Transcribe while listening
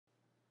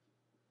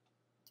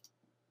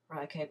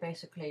Right, okay,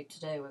 basically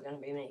today we're going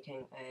to be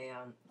making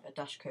a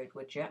Dashcode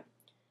widget,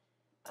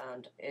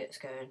 and it's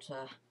going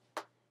to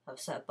have a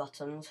set of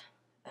buttons,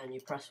 and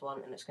you press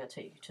one and it's going to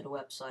take you to the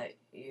website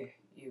you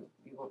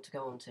want to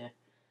go onto.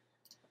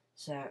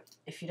 So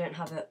if you don't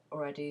have it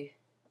already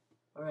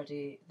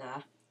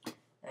there,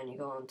 then you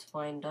go on to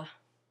Finder,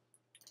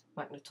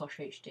 Macintosh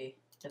HD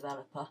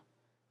Developer,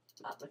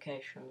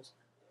 Applications,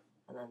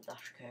 and then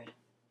Dashcode.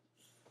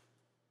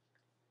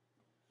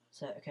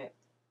 So okay,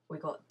 we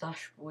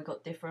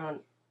got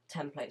different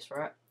templates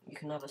for it. You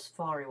can have a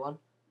Safari one,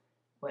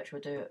 which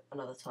we'll do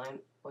another time,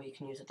 or you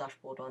can use a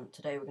dashboard one.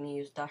 Today we're going to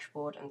use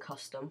dashboard and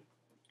custom.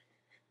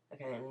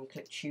 Okay, and you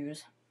click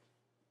choose.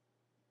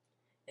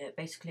 It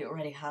basically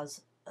already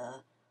has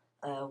a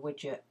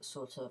widget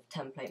sort of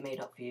template made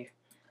up for you.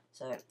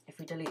 So if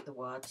we delete the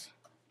words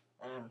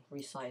and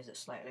resize it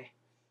slightly.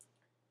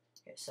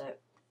 Okay, so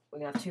we're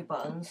going to have two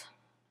buttons.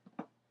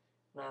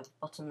 We're going to have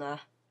a button there,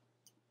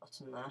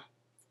 button there.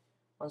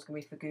 One's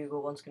going to be for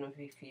Google, one's going to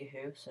be for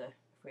Yahoo. So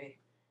if we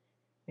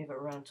move it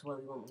around to where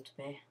we want them to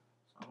be,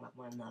 so I'm going to have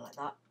mine there like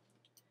that.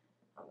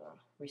 I'm going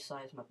to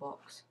resize my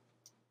box.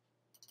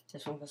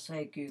 This one's going to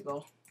say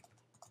Google.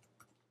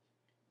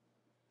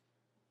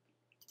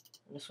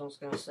 And this one's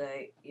going to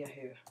say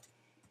Yahoo.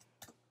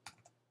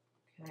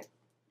 Okay.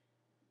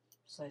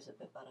 Size it a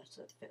bit better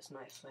so it fits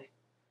nicely.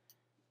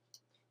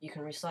 You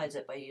can resize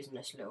it by using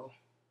this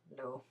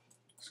little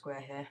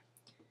square here.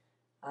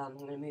 I'm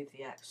going to move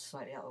the X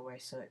slightly out of the way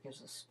so it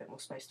gives us a bit more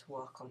space to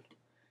work on.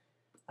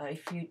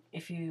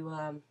 If you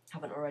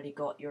haven't already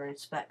got your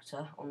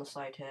inspector on the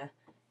side here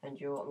and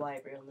your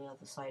library on the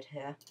other side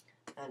here,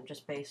 and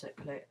just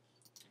basically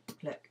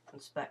click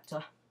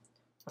inspector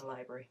and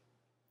library.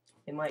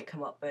 They might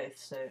come up both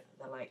so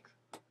they're like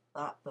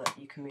that, but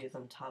you can move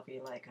them to however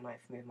you like, and I've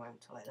moved mine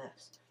to like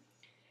this.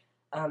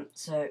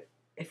 So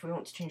if we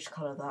want to change the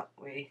colour of that,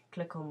 we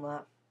click on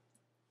that,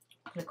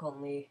 click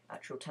on the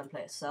actual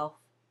template itself.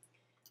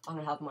 I'm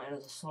going to have mine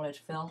as a solid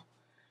fill,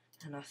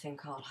 and I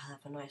think I'll have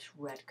a nice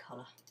red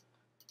colour.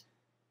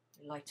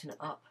 Lighten it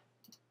up.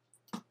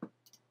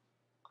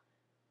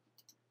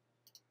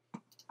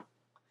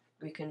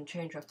 We can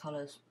change our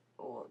colours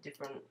or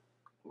different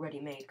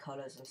ready-made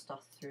colours and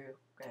stuff through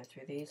going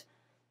through these.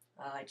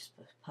 I just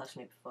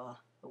personally prefer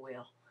the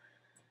wheel.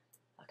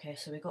 Okay,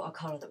 so we've got a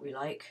colour that we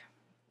like.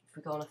 If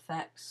we go on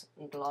effects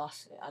and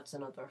glass, it adds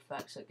another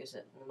effect, so it gives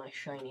it a nice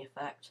shiny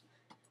effect.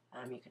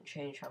 You can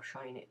change how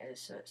shiny it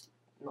is, so it's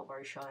not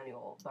very shiny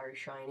or very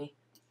shiny.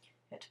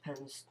 It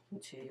depends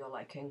to your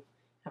liking.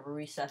 Have a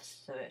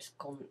recess, so it's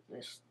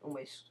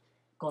almost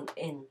gone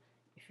in,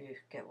 if you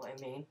get what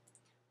I mean,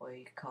 or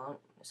you can't.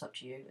 It's up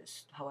to you.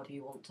 It's however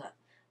you want it.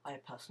 I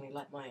personally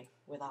like mine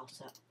without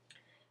it.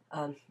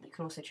 You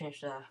can also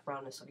change the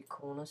roundness of your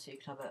corners, so you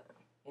can have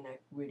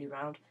it, really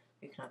round.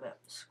 You can have it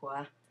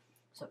square.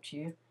 It's up to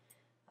you.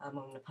 I'm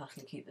going to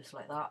personally keep this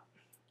like that.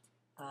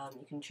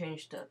 You can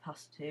change the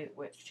opacity,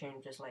 which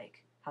changes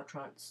like how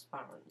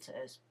transparent it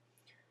is.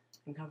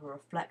 You can have a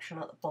reflection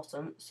at the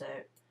bottom, so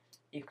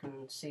you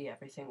can see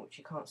everything, which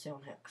you can't see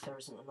on here because there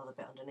isn't another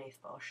bit underneath,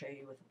 but I'll show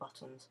you with the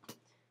buttons.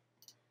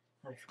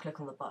 And if you click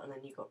on the button,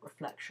 then you've got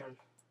reflection,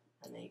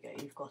 and there you go,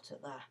 you've got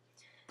it there.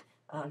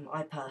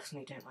 I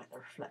personally don't like the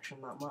reflection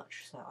that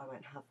much, so I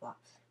won't have that,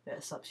 but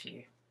it's up to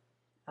you.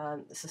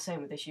 It's the same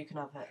with this. You can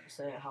have it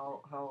so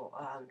how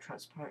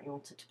transparent you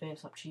want it to be.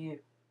 It's up to you.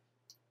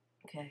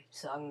 Okay,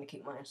 so I'm going to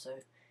keep mine so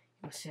you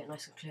can see it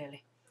nice and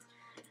clearly.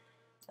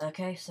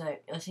 Okay, so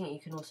I think you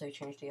can also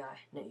change the eye.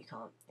 No, you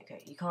can't.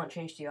 Okay, you can't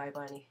change the eye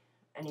by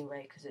any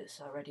way because it's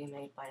already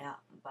made by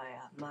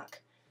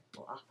Mac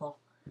or Apple.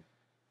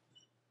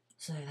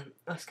 So then,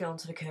 let's get on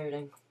to the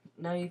coding.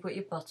 Now you've got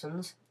your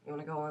buttons, you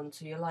want to go on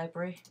to your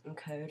library and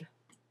code.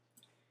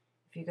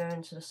 If you go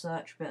into the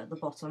search bit at the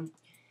bottom,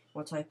 you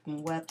want to type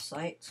in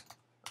website.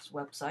 That's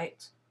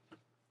website.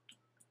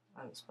 I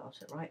haven't spelled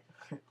it right.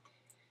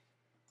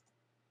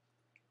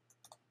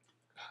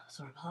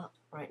 Sorry about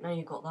that. Right, now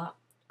you've got that.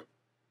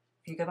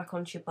 If you go back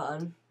onto your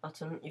button,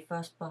 your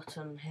first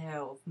button here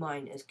of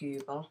mine is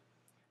Google.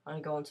 I'm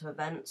going to go onto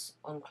events,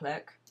 on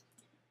click,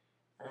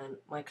 and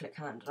my click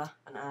handler,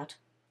 and add.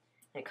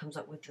 And it comes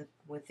up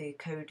with the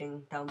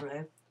coding down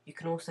below. You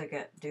can also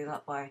do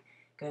that by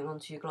going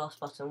onto your glass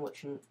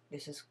button,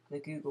 this is the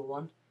Google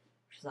one,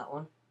 which is that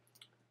one.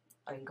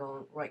 I can go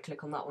on, right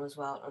click on that one as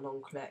well, and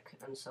on click,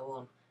 and so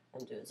on,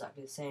 and do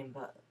exactly the same,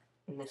 but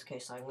in this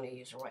case I'm going to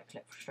use a right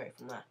click straight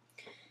from there.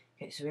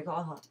 Okay, so we've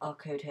got our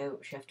code here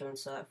which you have to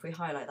insert. If we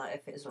highlight that,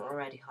 if it isn't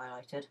already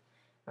highlighted,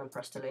 and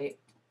press delete,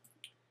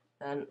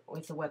 then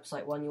with the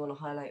website one you want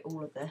to highlight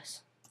all of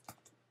this,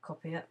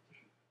 copy it,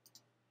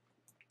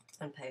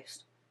 and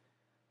paste.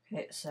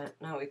 Okay, so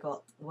now we've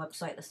got the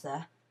website that's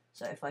there.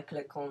 So if I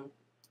click on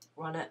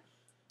run it,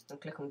 and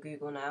click on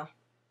Google now,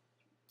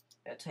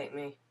 it'll take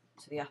me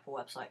to the Apple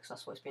website because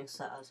that's what it's being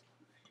set as.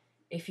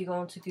 If you go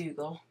onto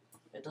Google,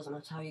 it doesn't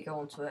matter how you go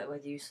onto it,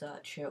 whether you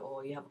search it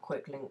or you have a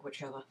quick link,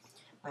 whichever.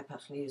 I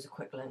personally use a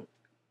quick link.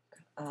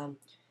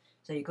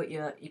 So you got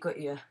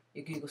your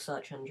Google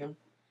search engine.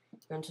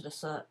 Go into the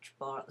search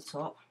bar at the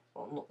top,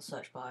 well, not the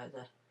search bar,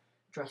 the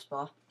address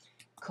bar,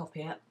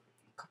 copy it,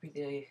 copy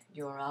the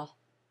URL,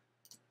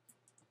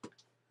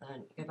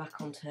 and you go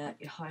back onto it,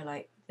 you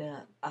highlight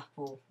the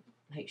Apple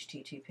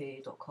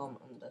http.com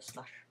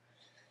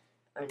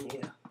and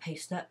you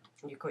paste it,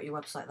 and you've got your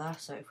website there.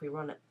 So if we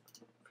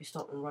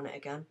stop and run it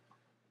again,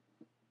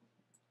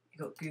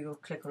 you've got Google,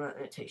 click on it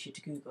and it takes you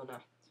to Google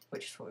now,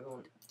 which is what we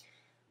want.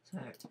 So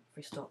if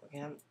we stop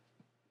again,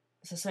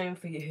 it's the same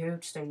for Yahoo,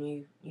 just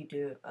only you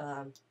do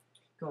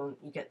go on,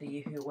 you get the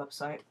Yahoo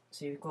website.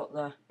 So you've got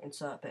the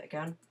insert bit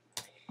again,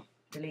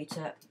 delete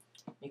it,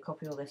 you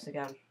copy all this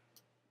again,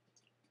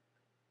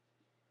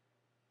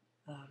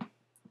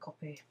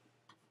 copy,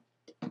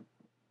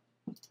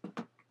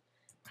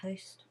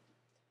 paste,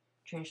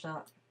 change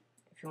that.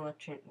 If you want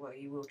to change, well,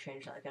 you will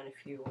change that again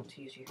if you want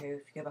to use Yahoo.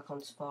 If you go back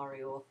on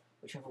Safari or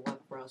whichever web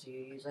browser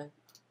you're using,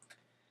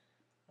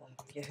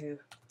 Yahoo.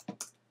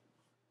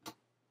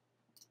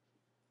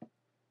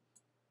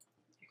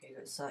 Okay, you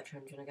got the search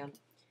engine again.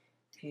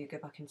 If you go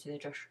back into the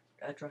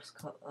address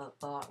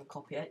bar and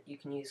copy it, you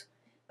can use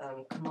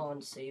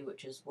Command C,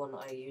 which is one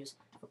that I use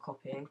for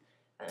copying,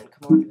 and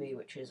Command V,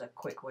 which is a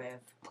quick way of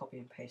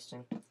copying and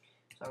pasting.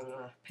 So I'm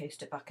gonna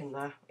paste it back in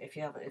there. If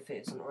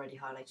it isn't already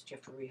highlighted, you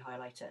have to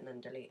re-highlight it and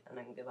then delete, and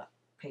then go back,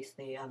 paste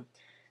the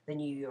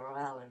new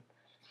URL in.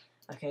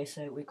 Okay,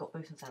 so we've got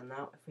both of them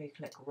now. If we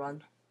click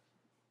Run,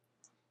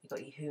 you've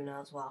got Yahoo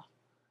now as well.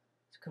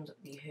 So it comes up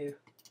with Yahoo,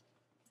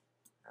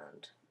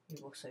 and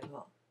we've also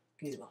got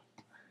Google.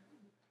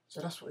 So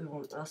that's what we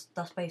want.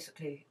 That's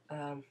basically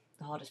the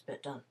hardest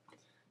bit done.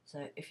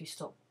 So if you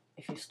stop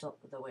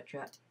the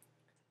widget,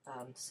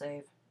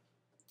 save.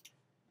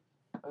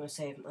 I'm going to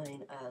save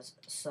mine as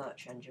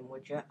search engine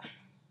widget.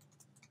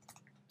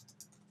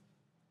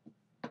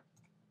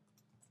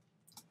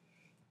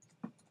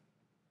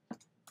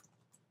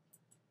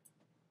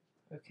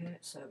 Okay,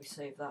 so we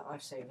save that.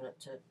 I've saved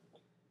it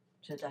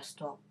to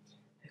desktop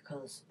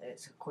because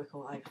it's a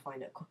quicker. I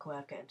find it a quicker way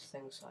of getting to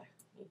things, so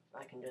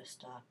I can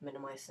just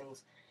minimize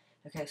things.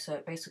 Okay,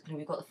 so basically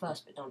we've got the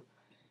first bit done,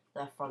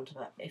 the front of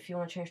it. If you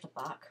want to change the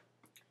back,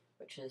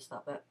 which is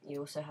that bit, you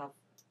also have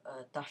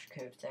a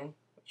Dashcode thing,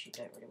 which you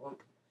don't really want.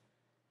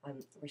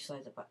 And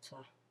resize it back to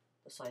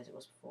the size it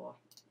was before.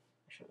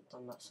 I shouldn't have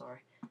done that,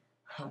 sorry.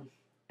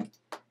 Okay,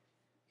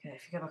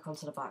 if you go back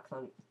onto the back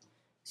then,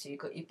 so you've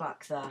got your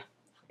back there.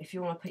 If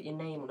you want to put your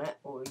name on it,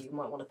 or you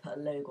might want to put a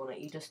logo on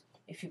it,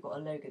 if you've got a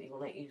logo that you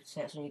want it, you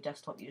say it's on your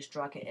desktop, you just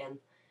drag it in,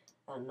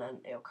 and then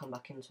it'll come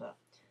back into it.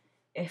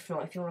 If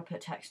not, if you want to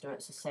put text on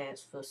it, so say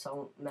it's for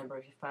some member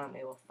of your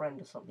family or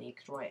friend or something, you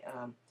could write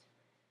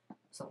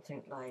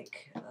something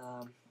like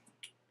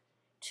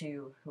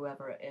to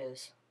whoever it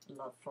is,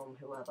 love from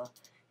whoever.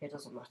 It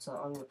doesn't matter.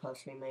 I'm going to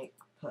personally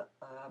put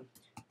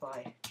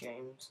by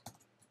James,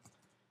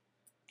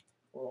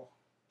 or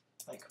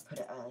I could put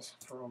it as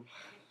from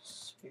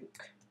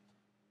Spook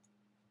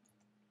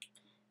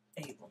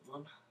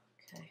 811.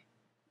 Okay.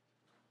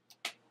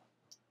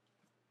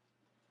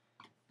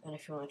 And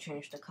if you want to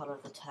change the colour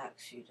of the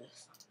text, you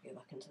just go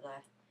back into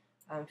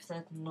there. If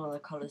there's none of the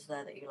colours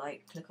there that you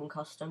like, click on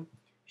custom,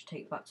 just take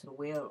you back to the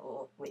wheel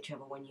or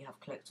whichever one you have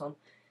clicked on.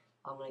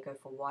 I'm going to go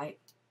for white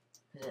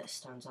because it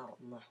stands out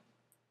on there.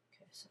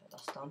 Okay, so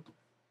that's done.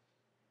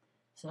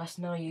 So that's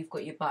now you've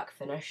got your back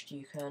finished.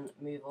 You can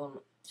move on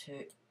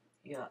to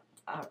your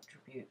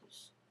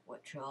attributes,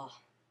 which are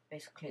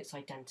basically its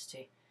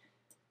identity.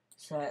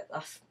 So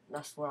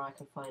that's where I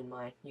can find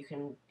mine. You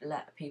can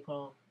let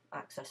people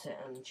access it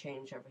and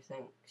change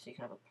everything, so you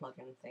can have a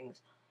plugin and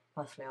things.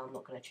 Personally, I'm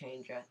not going to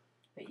change it,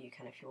 but you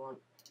can if you want.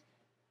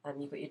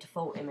 You've got your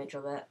default image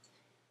of it.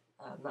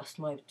 That's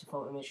my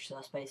default image, so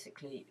that's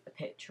basically a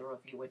picture of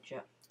your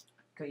widget.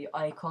 Got your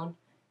icon.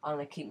 I'm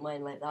going to keep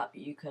mine like that,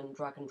 but you can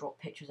drag and drop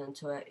pictures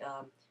into it.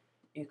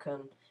 You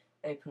can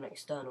open an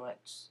external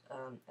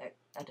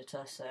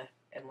editor, so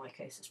in my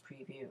case it's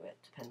preview, it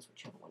depends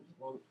whichever one you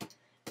want.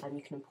 And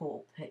you can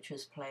import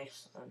pictures,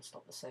 place, and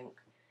stop the sync.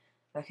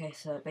 Okay,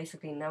 so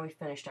basically now we've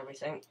finished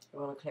everything, we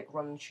want to click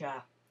run and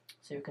share.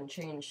 So you can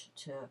change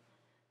to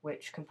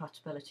which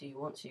compatibility you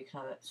want, so you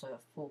can have it so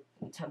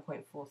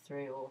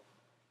 10.43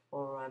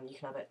 or you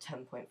can have it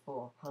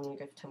 10.4. I'm going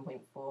to go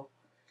for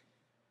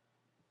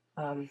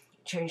 10.4.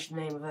 Change the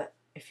name of it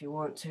if you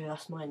want to,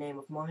 that's my name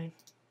of mine.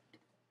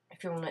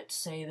 If you want it to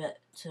save it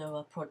to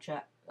a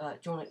project,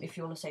 if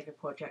you want to save your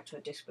project to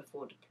a disk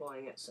before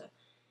deploying it, so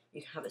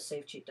you can have it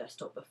saved to your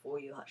desktop before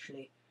you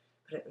actually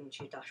put it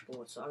into your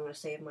dashboard. So I'm going to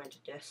save mine to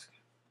disk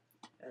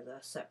as a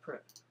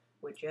separate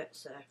widget.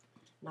 So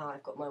now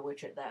I've got my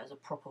widget there as a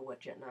proper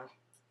widget now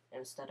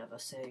instead of a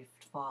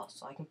saved file.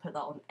 So I can put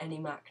that on any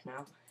Mac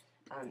now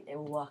and it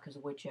will work as a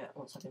widget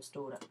once I've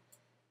installed it.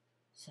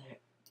 So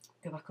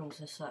go back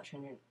onto the search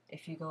engine.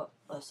 If you got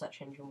a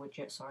search engine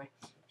widget, sorry,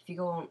 if you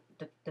go on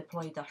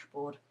deploy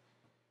dashboard,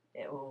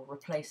 it will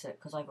replace it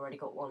because I've already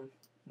got one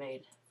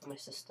made for my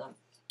system.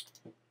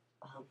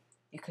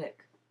 You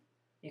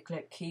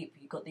click keep,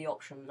 you've got the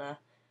option there,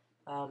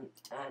 and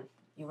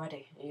you're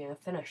ready, you're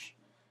finished.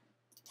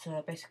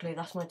 So basically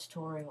that's my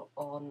tutorial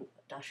on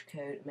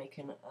Dashcode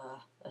making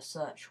a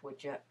search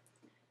widget.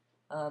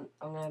 I'm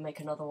going to make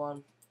another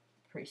one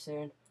pretty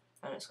soon,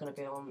 and it's going to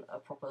be on a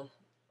proper,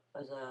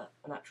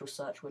 an actual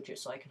search widget,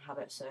 so I can have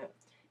it so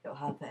it'll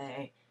have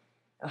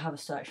a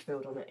search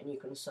field on it, and you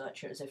can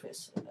search it as if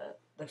it's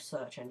the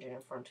search engine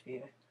in front of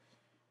you.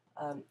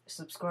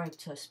 Subscribe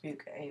to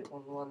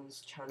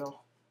Spook811's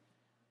channel,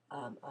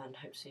 and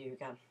hope to see you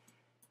again.